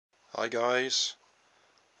Hi guys,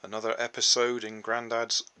 another episode in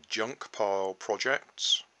Grandad's junk pile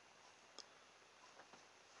projects.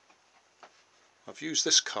 I've used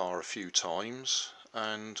this car a few times,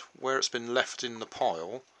 and where it's been left in the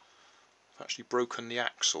pile I've actually broken the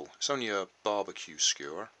axle. It's only a barbecue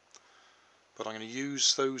skewer, but I'm going to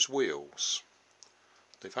use those wheels.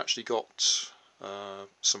 They've actually got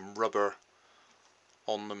some rubber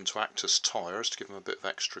on them to act as tyres to give them a bit of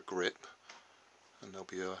extra grip, and there'll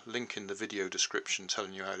be a link in the video description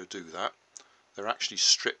telling you how to do that. They're actually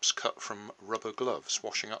strips cut from rubber gloves,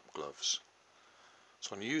 washing up gloves.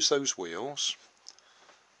 So I'm going to use those wheels,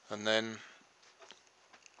 and then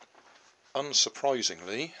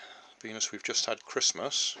unsurprisingly, being as we've just had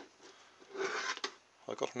Christmas,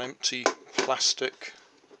 I got an empty plastic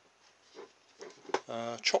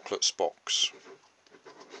chocolates box.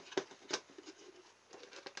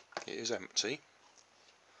 It is empty.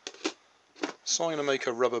 So I'm going to make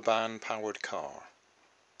a rubber band powered car.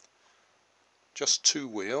 Just two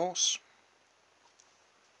wheels,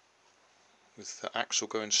 with the axle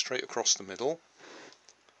going straight across the middle.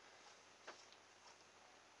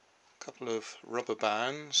 A couple of rubber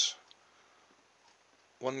bands,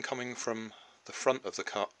 one coming from the front of the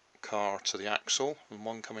car to the axle, and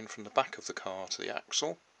one coming from the back of the car to the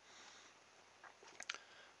axle.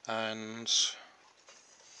 And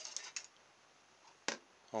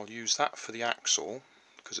I'll use that for the axle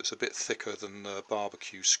because it's a bit thicker than the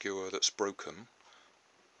barbecue skewer that's broken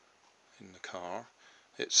in the car.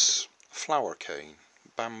 It's flower cane,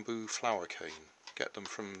 bamboo flower cane. Get them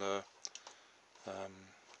from the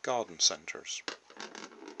garden centres.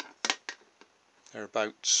 They're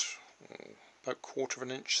about quarter of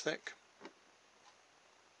an inch thick.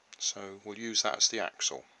 So we'll use that as the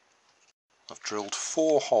axle. I've drilled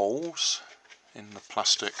 4 holes in the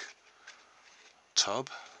plastic tub.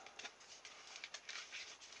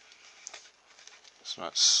 So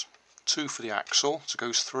that's 2 for the axle to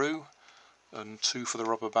go through and 2 for the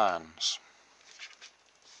rubber bands.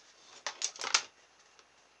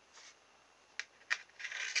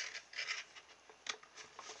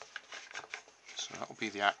 So that will be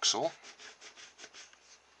the axle.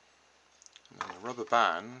 And then the rubber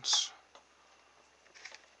bands,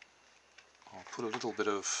 I'll put a little bit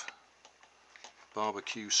of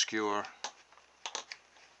barbecue skewer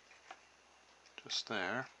just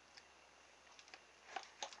there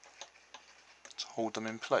to hold them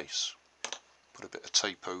in place. Put a bit of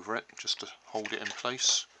tape over it just to hold it in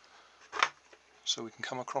place so we can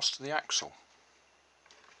come across to the axle.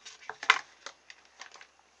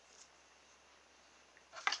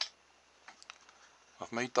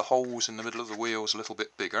 I've made the holes in the middle of the wheels a little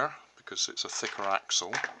bit bigger because it's a thicker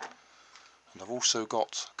axle, and I've also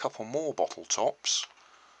got a couple more bottle tops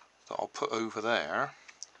that I'll put over there,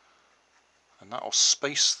 and that'll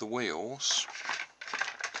space the wheels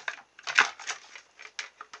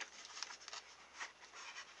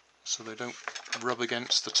so they don't rub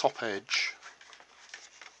against the top edge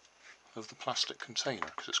of the plastic container,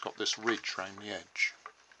 because it's got this ridge round the edge.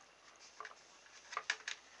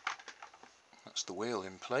 That's the wheel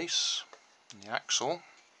in place, and the axle.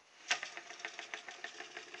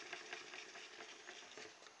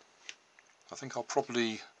 I think I'll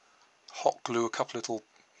probably hot glue a couple little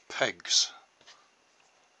pegs,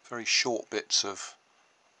 very short bits of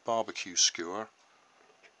barbecue skewer,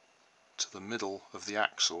 to the middle of the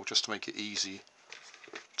axle just to make it easy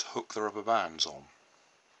to hook the rubber bands on.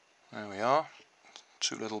 There we are,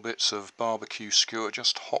 2 little bits of barbecue skewer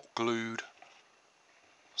just hot glued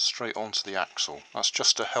straight onto the axle. That's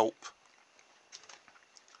just to help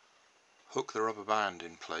hook the rubber band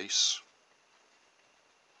in place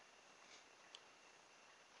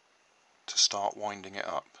to start winding it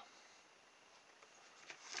up.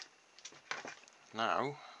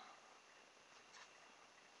 Now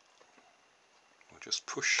we'll just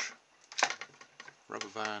push rubber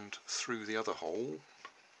band through the other hole,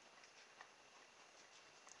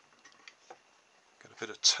 get a bit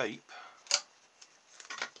of tape,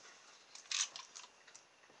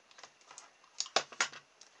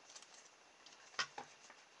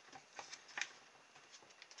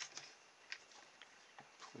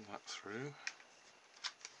 pull that through.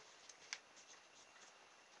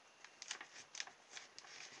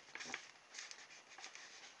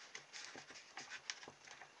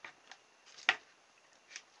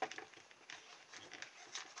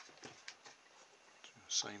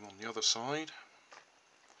 Same on the other side.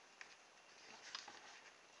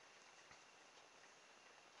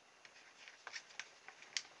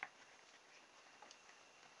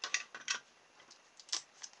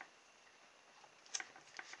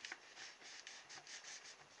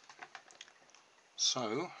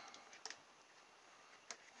 So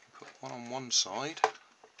one on one side.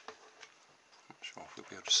 Not sure if we'll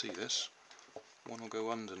be able to see this. One will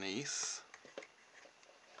go underneath,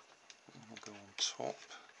 one will go on top,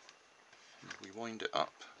 and we wind it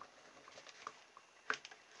up.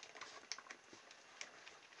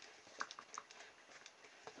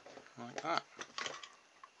 Like that.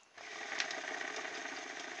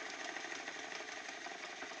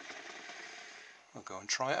 I'll go and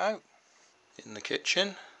try it out. In the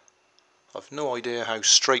kitchen. I've no idea how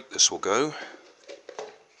straight this will go.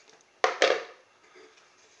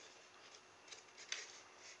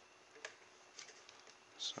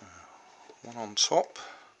 So, one on top,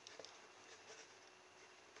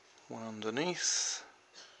 one underneath,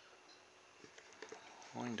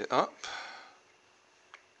 wind it up.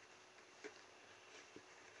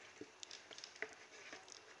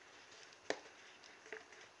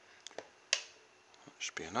 That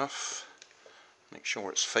should be enough. Make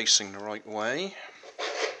sure it's facing the right way.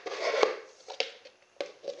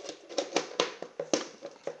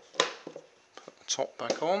 Put the top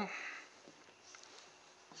back on.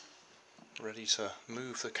 Ready to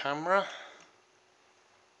move the camera.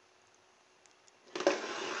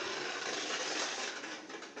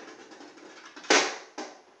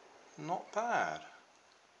 Not bad.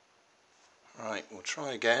 Right, we'll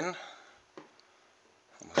try again.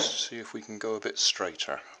 Let's see if we can go a bit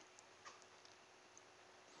straighter.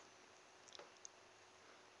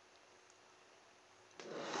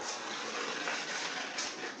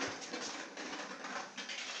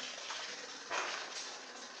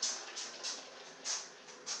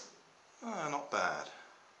 Not bad.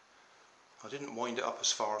 I didn't wind it up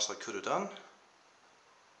as far as I could have done,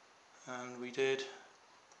 and we did,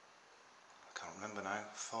 I can't remember now,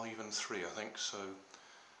 5 and 3 I think, so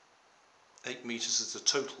 8 metres is the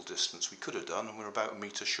total distance we could have done, and we're about a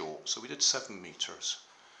metre short, so we did 7 metres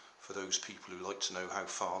for those people who like to know how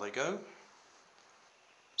far they go.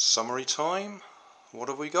 Summary time. What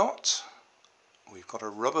have we got? We've got a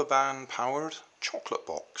rubber band powered chocolate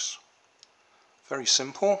box. Very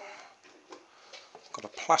simple. Got a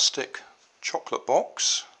plastic chocolate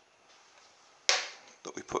box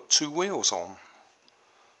that we put 2 wheels on.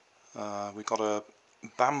 We've got a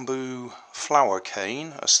bamboo flower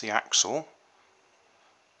cane as the axle.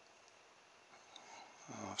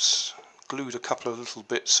 I've glued a couple of little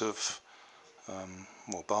bits of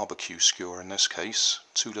well, barbecue skewer in this case,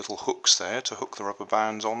 2 little hooks there to hook the rubber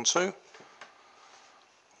bands onto,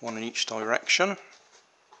 one in each direction.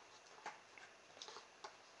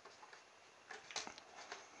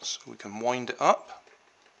 So we can wind it up.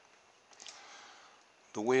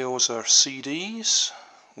 The wheels are CDs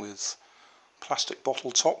with plastic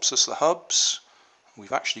bottle tops as the hubs.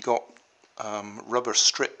 We've actually got rubber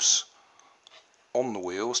strips on the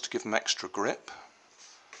wheels to give them extra grip,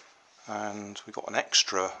 and we've got an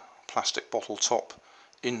extra plastic bottle top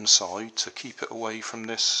inside to keep it away from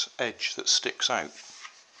this edge that sticks out.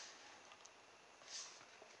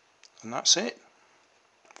 And that's it.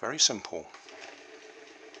 Very simple.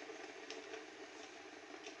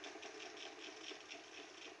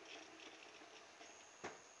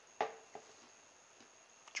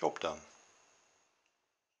 Job done.